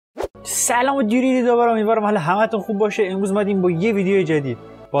سلام و دیری دوباره، امیدوارم حال همتون خوب باشه. امروز اومدیم با یه ویدیو جدید،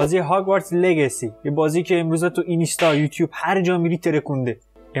 بازی هاگوارتس لگسی، یه بازی که امروز تو اینستا، یوتیوب، هر جا میری ترکونده.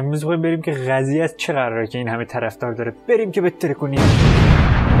 امروز می‌خوایم بریم که قضیه از چه قراره که این همه طرفدار داره، بریم که بترکونیم.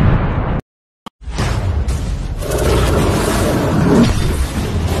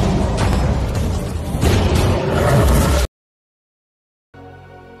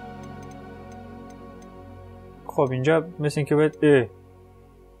 خب اینجا مثل این که باید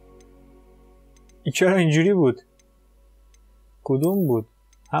این چرا اینجوری بود؟ کدوم بود؟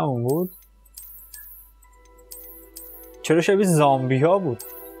 همون بود؟ چرا شبیه زامبی ها بود؟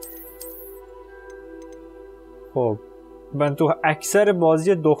 خب من تو اکثر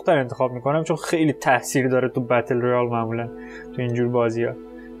بازی دختر انتخاب میکنم چون خیلی تاثیر داره تو بتل رویال معمولا تو اینجور بازی ها،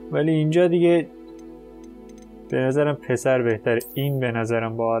 ولی اینجا دیگه به نظرم پسر بهتره. این به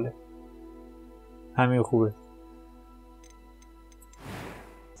نظرم باحاله، همین خوبه.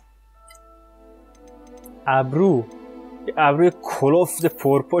 ابروی کلفت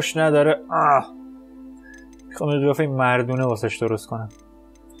پرپشت نداره. میخوام قیافه مردونه واسش درست کنم.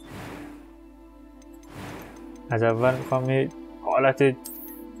 از اول میخوام یه حالت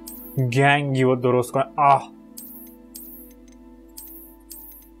گنگی رو درست کنم.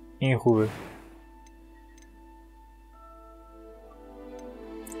 این خوبه.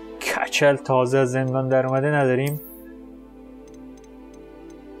 کچل تازه از زندان در اومده نداریم.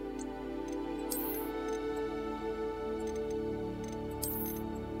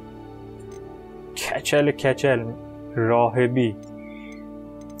 کچل راهبی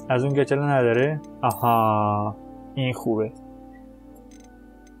از اون کچل نداره. آها این خوبه.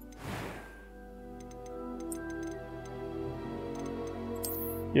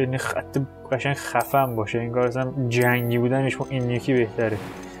 یعنی خط قشنگ خفن باشه، انگار اصلا جنگی بودنش با این یکی بهتره.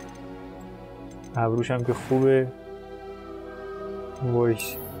 ابروش هم که خوبه.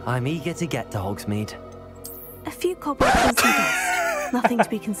 وایس I'm eager to get to Hogsmeade. A few cobwebs and some dust. Nothing to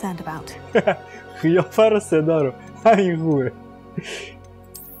be concerned about. قیافه رو صدا رو همین خوبه.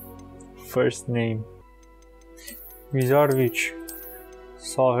 First name ویزار ویچ،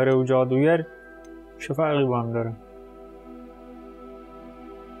 ساحره و جادوگر، چه فرقی با هم داره؟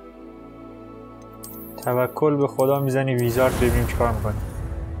 توکل به خدا میزنی ویزارد، ببینیم چی کار میکنی.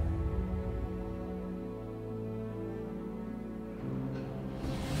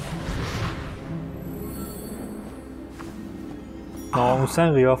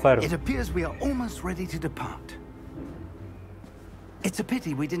 ناموسن قیافه رو. It appears we are almost ready to depart. It's a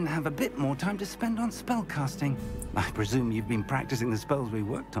pity we didn't have a bit more time to spend on spellcasting. I presume you've been practicing the spells we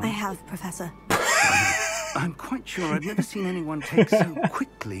worked on. I have, Professor. I'm quite sure I've never seen anyone take so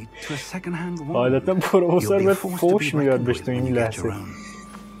quickly to a second-hand wand. عادتا پروفسور به فوش میداد بهش تو این لحظه.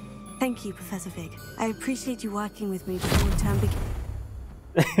 Thank you, Professor Fig. I appreciate you working with me before the term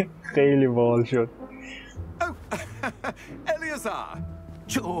begins. خیلی باحال شد. Eleazar!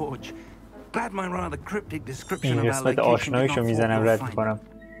 George! Glad my rather cryptic description این of our قسمت location did آشنایشو not میزنم fall رد your میکنم.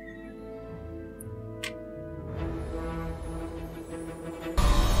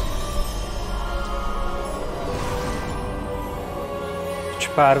 چه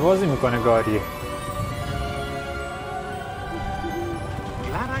پروازی میکنه گاریه؟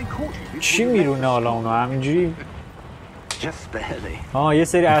 چی میرونه حالا اونو همینجوری؟ یه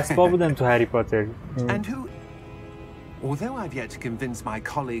سری اسباب بودن تو هری پاتر. Although I've yet to convince my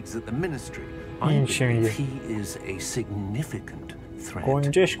colleagues at the ministry, I believe he is a significant threat.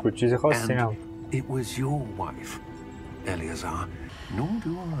 گنجش بود، چیز خاصی نبود. It was your wife, Eleazar, nor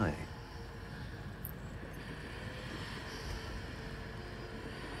do I.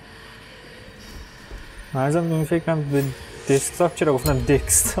 من ازم نمی فکرم به دسکتاپ چرا گفتم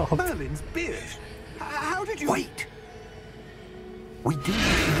دسکتاپ. Merlin's beard. How did you... Wait. We do.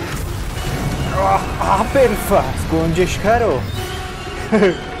 بلفست گنجشکه رو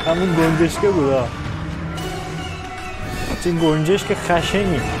همون گنجشکه بود. این گنجشک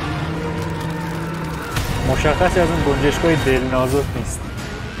خشنی مشخصی از اون گنجشکای دل نازک نیست.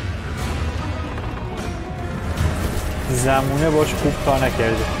 زمونه باش خوب تا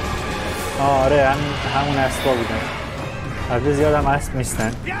نکرده. آره همون اسبا بودن. البته زیاد هم اسب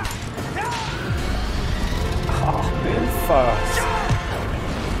نیستن. بلفست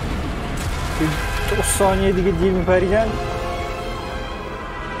 2 ثانیه دیگه دیر میپریدن،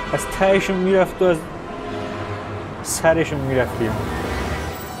 از تهشون میرفت و از سرشون میرفت بیرون.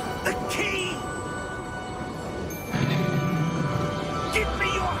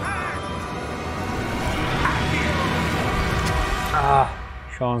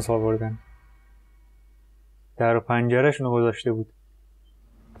 شانس آوردن. در و پنجره‌شون رو گذاشته بود.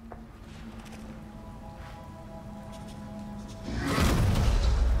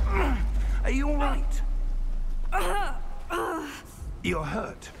 Are you all right? You're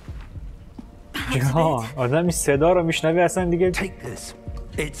hurt. جهان آدمی صدا رو میشنوی اصلا دیگه. Take this.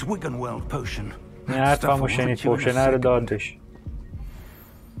 It's Wiggenweld potion. نه حرفمو شنید پوشنه رو داد بهش.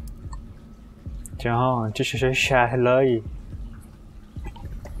 جهان چه ششای شهلایی.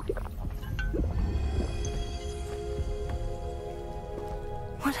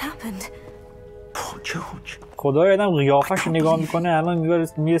 What happened? Poor George. خدای آدم قیافش رو نگاه میکنه الان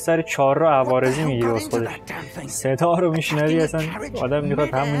میره سر چهارراه عوارضی میگیره از خودش. صدا رو میشنوی اصلا آدم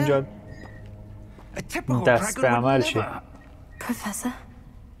میخواد همونجا دست به عمل شه. Professor?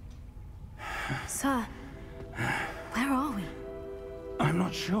 Sir, where are we? I'm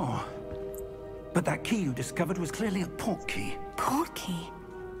not sure. But that key you discovered was clearly a port key. Port key?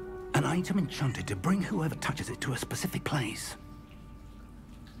 An item enchanted to bring whoever touches it to a specific place.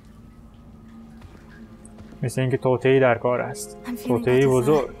 مثل اینکه توطئه‌ای در کار است. I'm feeling توطئه‌ای better, sir.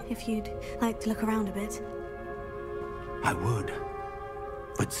 بزرگ. If you'd like to look around a bit. I would.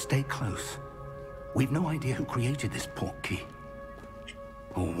 But stay close. We've no idea who created this port key.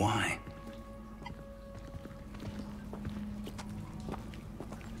 Or why.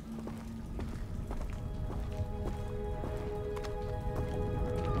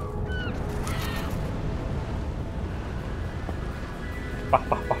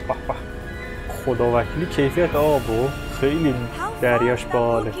 خداوکیلی کیفیت آبو خیلی دریاش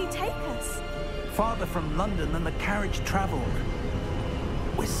باله. Farther from London than the carriage traveled.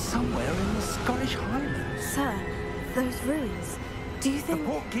 We're somewhere in the Scottish Highlands. Sir, those ruins. Do you The think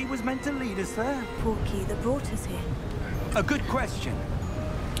port key was meant to lead us there? port key that brought us here? A good question.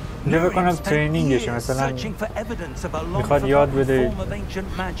 اینجا بکنم ترینینگشه مثلا میخواد یاد بده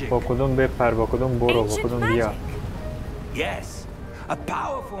با کدوم بپر با کدوم برو با کدوم بیا. Yes, a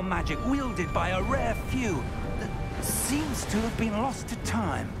powerful magic wielded by a rare few that seems to have been lost to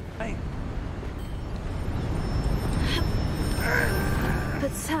time. Hey.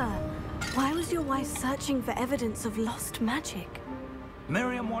 But sir, why was your wife searching for evidence of lost magic?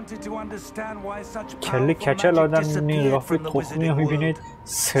 Miriam wanted to understand why such کله کچل آدم نگاه به تخمی ها میبینید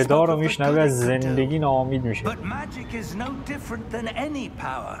صدا رو میشنوه از زندگی ناامید میشه. But magic is no different than any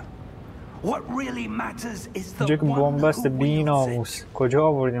power. What really matters is the اینجا که one بنبست who بی wields ناموس کجا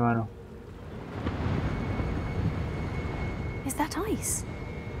آوردی منو؟ Is that ice?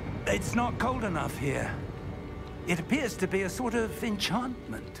 It's not cold enough here. It appears to be a sort of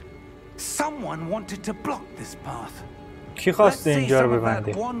enchantment. Someone wanted to block this path. کی خواسته اینجا رو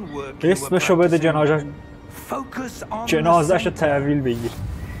ببنده؟ اسمشو بده جنازه‌شو تحویل بگیر.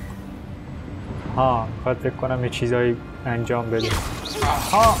 ها میخواد فکر کنم یه چیزایی انجام بده.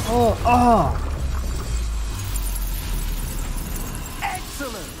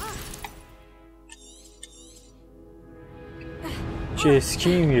 چه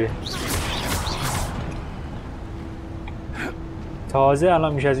اسکی میره. تازه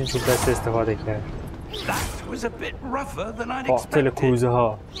الان میشه از این چوب دسته استفاده کرد. قاتل کوزه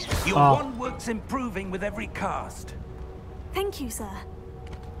ها. Thank you, sir.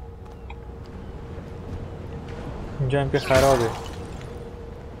 اینجا هم که خرابه.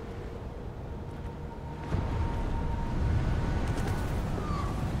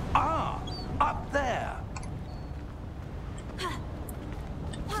 Up there.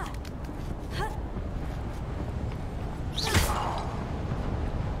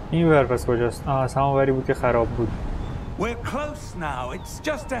 این ور پس کجاست؟ از همون وری بود که خراب بود. We're close now. It's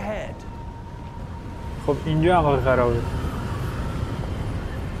just ahead. خب اینجا هم واقعا خرابه.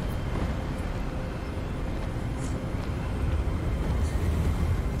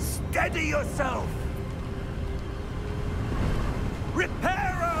 Steady yourself.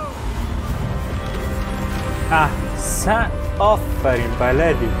 Reparo. احسن آفرین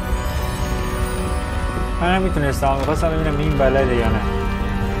بلدی. من هم میتونستم میخواستم ببینم این بلده یا نه.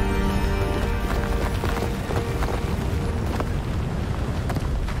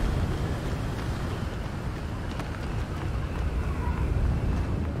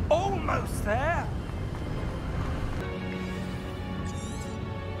 Almost there.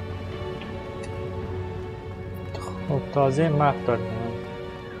 خب تازه مپ داد.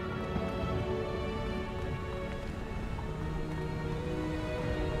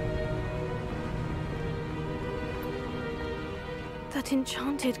 That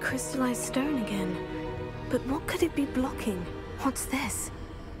enchanted crystallized stone again. But what could it be blocking? What's this?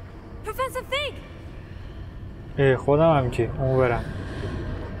 Professor Fig! خودم هم که اون برم.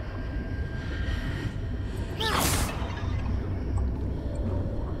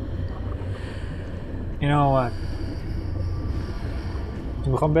 اینا اومد.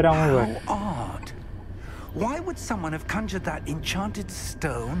 میخوام برم اون بر. Why would someone have conjured that enchanted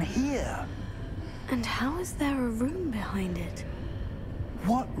stone here? And how is there a room behind it?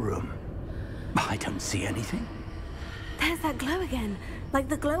 What room? I don't see anything. There's that glow again, like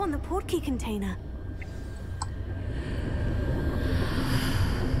the glow on the portkey container.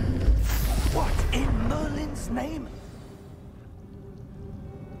 What in Merlin's name?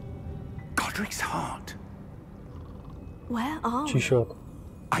 Godric's heart. Where are چی we? شد؟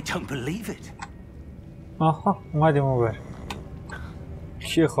 I don't believe it. آها اومدیم اونور.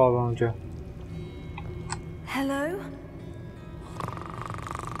 کیه خواب اونجا؟ Hello?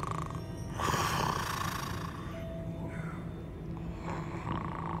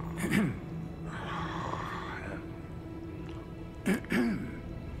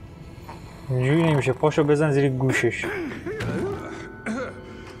 اینجوری نمیشه، پاشو بزن زیر گوشش.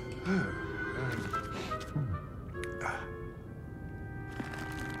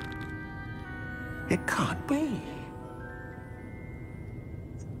 It can't be.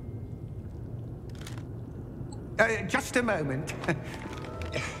 Just a moment.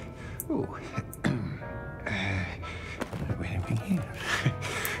 Ooh. Wait a minute.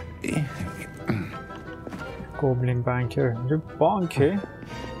 گوبلین بانکر. اینجا بانکه؟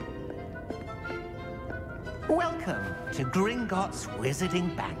 Welcome to Gringotts Wizarding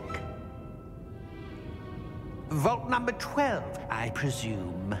Bank. Vault number 12, I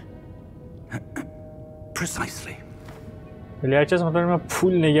presume. Precisely. ولی هرچیز مطمئن من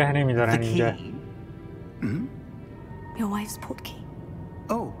پول نگه نمیدارن The اینجا. key. Your wife's portkey.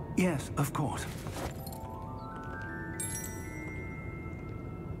 Oh, yes, of course.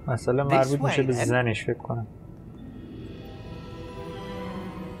 مثلا مربوط میشه به زنش فکر کنم.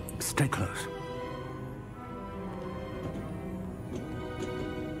 Stay close.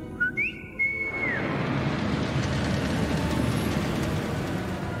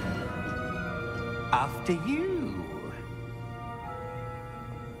 After you.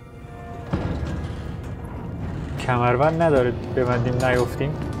 کمربند نداره ببندیم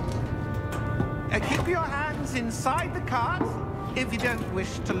نیفتیم. Keep your hands inside the cart if you don't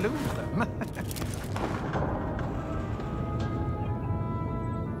wish to lose them.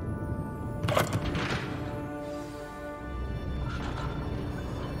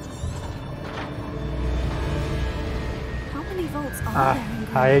 How many vaults are there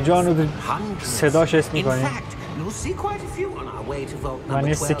in هیجان رو Hundreds. صداش اسم In میکنیم. fact, you'll see quite a few on our way to vault من number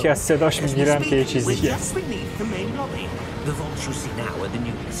یه 12. سکی از صداش As we میگیرم که یه speak, چیزیه. we're just beneath the main lobby. The vaults you see now are the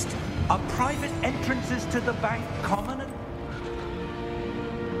newest. Are private entrances to the bank common?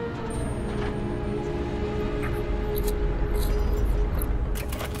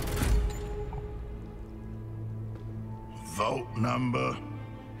 Vault number.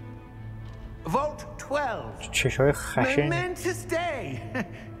 Vault 12. چشای خشن. Momentous day.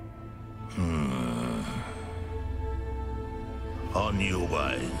 On your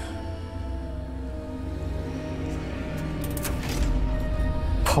way.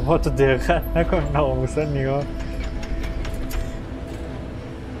 بابا تو دقت نکن ناموسا نگاه.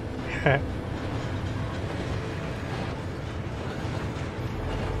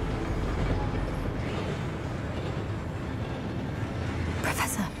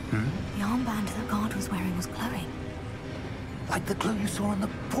 Professor, the armband that guard was wearing was glowing. Like the glow you saw on the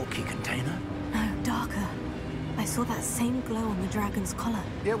portkey container? No, darker. I saw that same glow on the dragon's collar.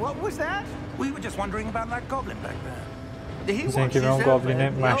 Yeah, what was that? We were just wondering about that goblin back there. He Myślałem, watches że miał over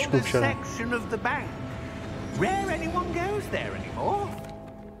gobliny, the masz oldest kuprzone. section of the bank. Rare anyone goes there anymore.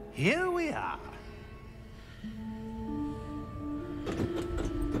 Here we are.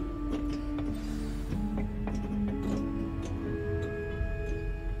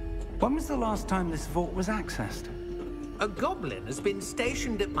 When was the last time this vault was accessed? A goblin has been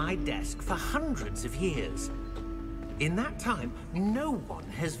stationed at my desk for hundreds of years. In that time, no one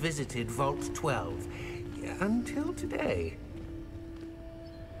has visited Vault 12 until today.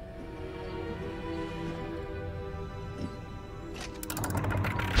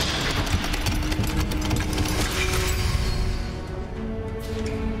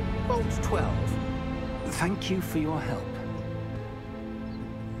 Vault 12. Thank you for your help.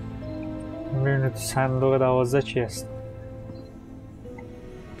 میبینه تو صندوق 12 چی هست.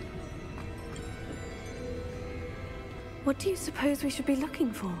 What do you suppose we should be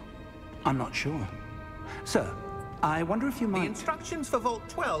looking for? I'm not sure. Sir, I wonder if you The might... instructions for Vault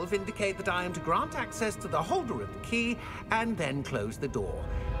 12 indicate that I am to grant access to the holder of the key and then close the door.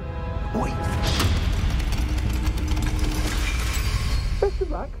 Wait! Best of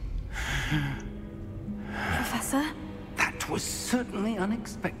luck. Professor? That was certainly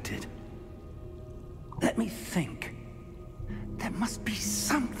unexpected. Let me think. There must be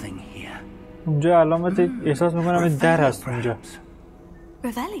something here. اونجا علامت احساس میکنم در هست اونجا.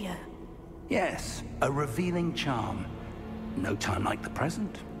 Revelio. Yes, a revealing charm. No time like the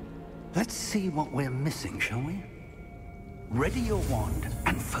present. Let's see what we're missing, shall we? Ready your wand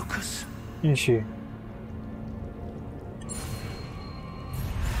and focus. این چیه؟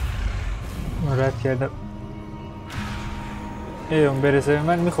 رد کردم. اون برسه به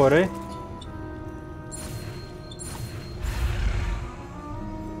من میخوره؟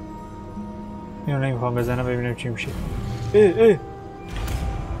 اینو نمیخوام بزنم ببینم چی میشه.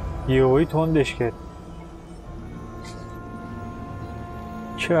 یهویی تندش کرد.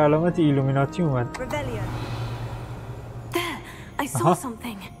 چه علامت ایلومیناتی اومد.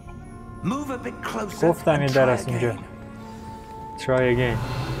 گفتم یه در است اینجا. Try again.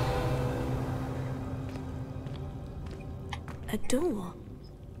 A door.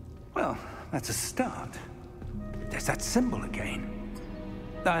 Well, that's a start. There's that symbol again.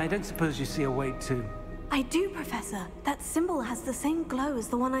 I don't suppose you see a way to... I do, Professor. That symbol has the same glow as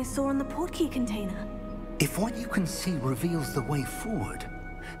the one I saw in the portkey container. If what you can see reveals the way forward,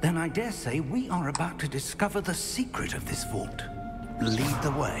 then I dare say we are about to discover the secret of this vault. Lead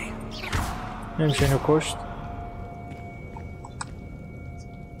the way. نمیشه اینو کشت.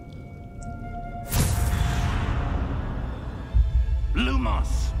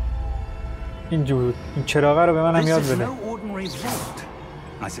 Lumos. این چراغه رو به منم یاد بده.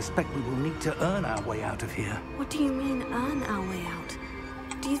 I suspect we will need to earn our way out of here. What do you mean, earn our way out?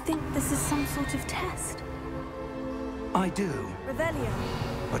 Do you think this is some sort of test? I do. Revelio.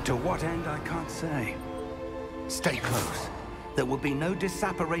 But to what end, I can't say. Stay close. There will be no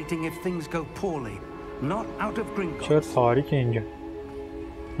disapparating if things go poorly. Not out of Gringotts. چرا تاریکه اینجا؟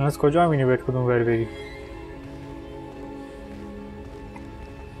 من از کجا همینی باید کدوم بری بری؟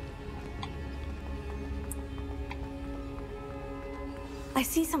 I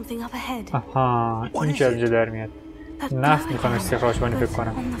see something up ahead. آها، این چه از اینجا در میاد. نفت میخوام استخراج کنی فکر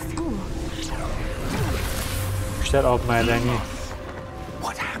کنم. بیشتر آب معدنیه.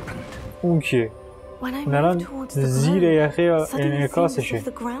 اون کیه؟ نران زیر یخه یا انعکاسشه.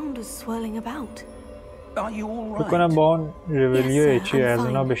 فکر کنم با اون رولیو چیه از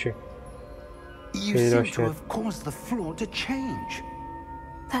اونا بشه. پیداش کرد.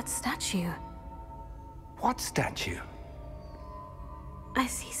 That statue. What statue? I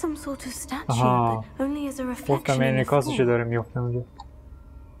see some sort of statue, but only as a reflection in the انعکاسش داره میفته اونجا.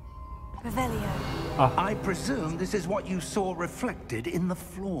 Revelio. I presume this is what you saw reflected in the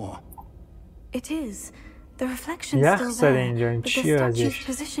floor. It is. The reflection's still there, but the statue's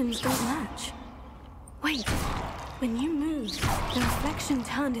positions don't match. Wait. When you moved, the reflection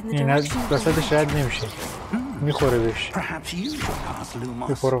turned in the direction of the وسطش رد نمیشه. میخوره بهش. Perhaps you should pass Lumos.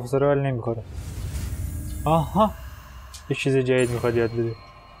 به پروفسور ولی نمیخوره. آها. یه چیز جدید میخواد یاد بده.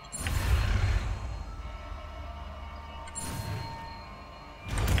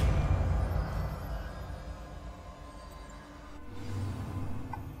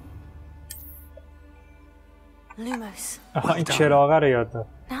 آها این چراغه رو یاد داد.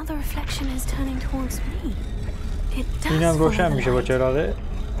 اینم روشن میشه با چراغه.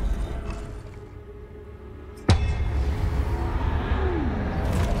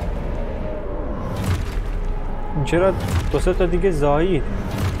 چرا دو سه تا دیگه زایید؟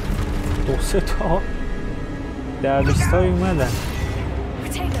 دو سه تا دردستای اومدن.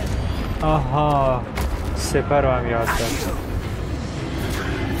 آها سپر رو هم یاد داد.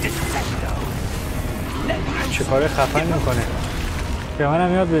 چه کاره خفن میکنه. به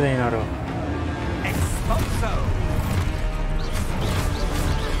منم یاد بده اینا رو.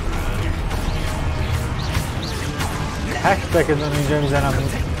 تک تکتون اینجا میزنم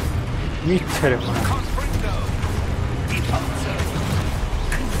میتره کنم.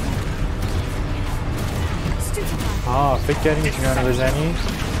 فکر کردی میتونی آنو بزنی؟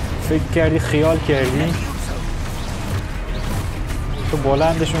 فکر کردی خیال کردی؟ تو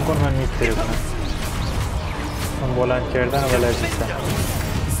بلندشون کن من میتره کنم. من بلند کردن و بلد نیستم.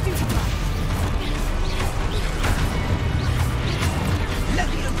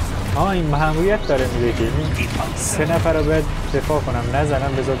 این مهمویت داره میده که این 3 نفر رو باید دفاع کنم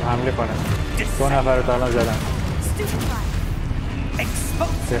نزنم بذار حمله کنم. 2 نفر رو تا الان زدم.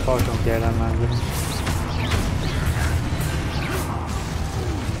 دفاعشون کردم منظورم.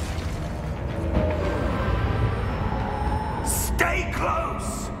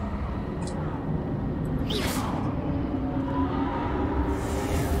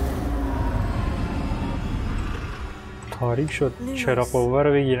 تاریک شد. چرا قوه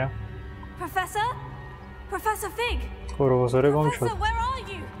رو بگیرم؟ پروفسور گم شد.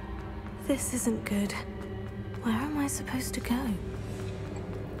 This isn't good. Where am I supposed to go?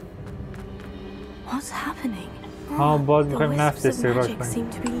 ها باز میخوایم نفت استخراج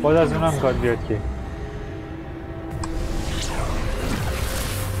کنیم. باز از اونم میخواد بیاد که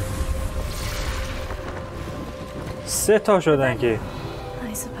سه تا شدن که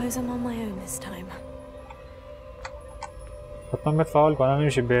حتما باید فعال کنم.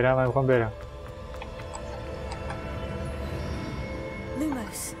 نمیشه برم. من میخوام برم.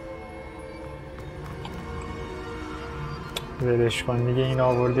 ولش کن دیگه. این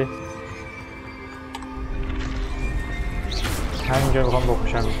آورده همینجا میخوام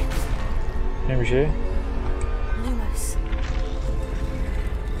بکشم. نمیشه.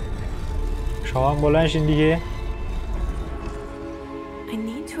 شما هم بلند شین دیگه.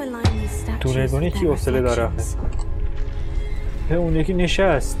 دونه دونه کی حوصله داره آخه. اون یکی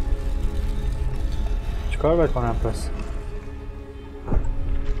نشست. چیکار باید کنم پس؟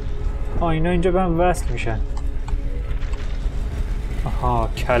 اینا اینجا به هم وصل میشن. آها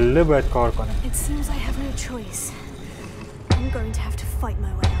کله باید کار کنه.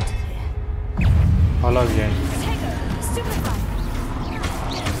 حالا بیاین.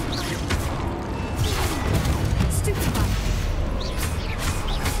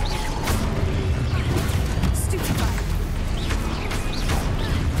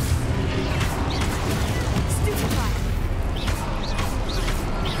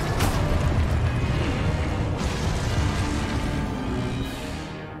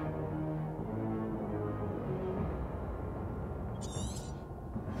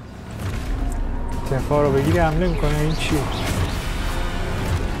 دفاع رو بگیری حمله میکنه. این چیه؟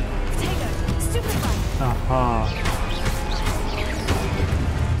 آها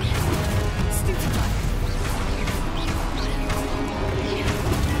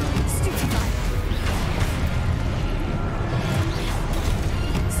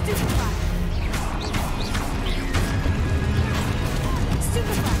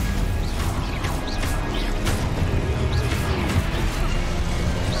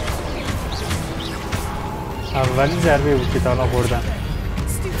اولین ضربه بود که تا الان خوردم.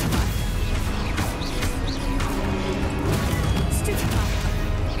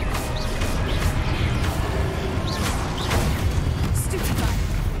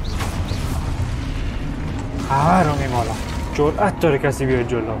 همه رو میمالم. جرأت داره کسی بیاد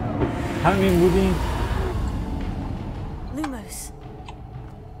جلو. همین بودین.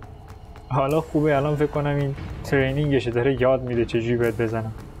 حالا خوبه. الان فکر کنم این ترینینگشه داره یاد میده چجوری باید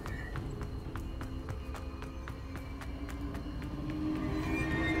بزنم.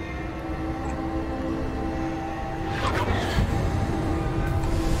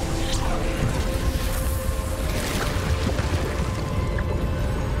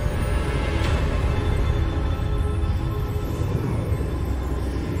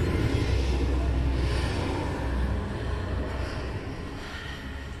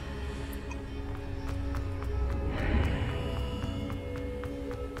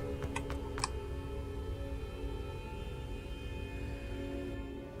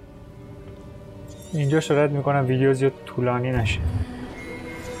 اینجا شرایط میکنم ویدیو زیاد طولانی نشه.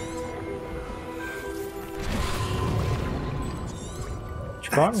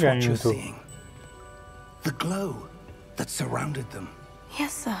 چیکار می‌کنی تو؟ The glow that surrounded them.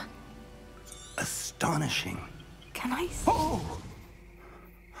 Yes, sir. Astonishing. Can I see?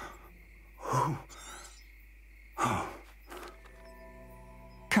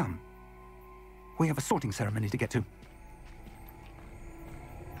 Come. We have a sorting ceremony to get to.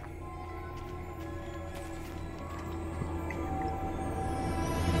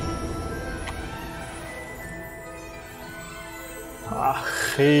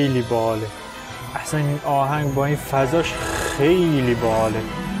 خیلی باحاله. اصلا این آهنگ با این فضاش خیلی باحاله.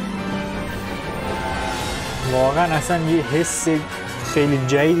 واقعا اصلا یه حس خیلی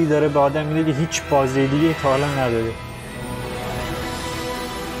جدیدی داره به آدم میده که هیچ بازی دیگه تا حالا نداره.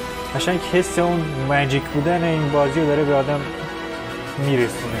 قشنگ حس اون ماجیک بودن این بازی رو داره به آدم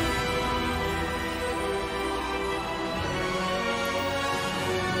میرسونه.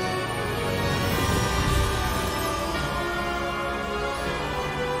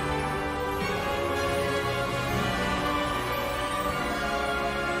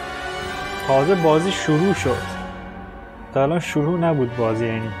 تازه بازی شروع شد. تا الان شروع نبود بازی.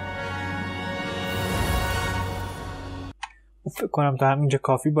 یعنی فکر کنم تا همینجا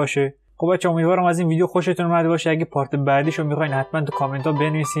کافی باشه. خب بچه امیدوارم از این ویدیو خوشتون اومده باشه. اگه پارت بعدیشو میخواین حتما تو کامنت ها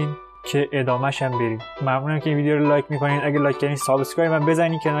بنویسین که ادامه‌ش هم بریم. ممنونم که این ویدیو رو لایک میکنین. اگه لایک کردین سابسکرایب هم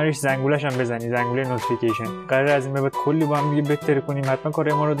بزنین، کنارش زنگوله‌ش هم بزنین، زنگوله نوتیفیکیشن. قراره از این به بعد کلی با هم دیگه بهتر کنیم. حتما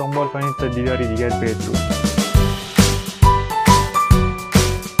کار ما رو دنبال کنید تا دیداری دیگر بدرود.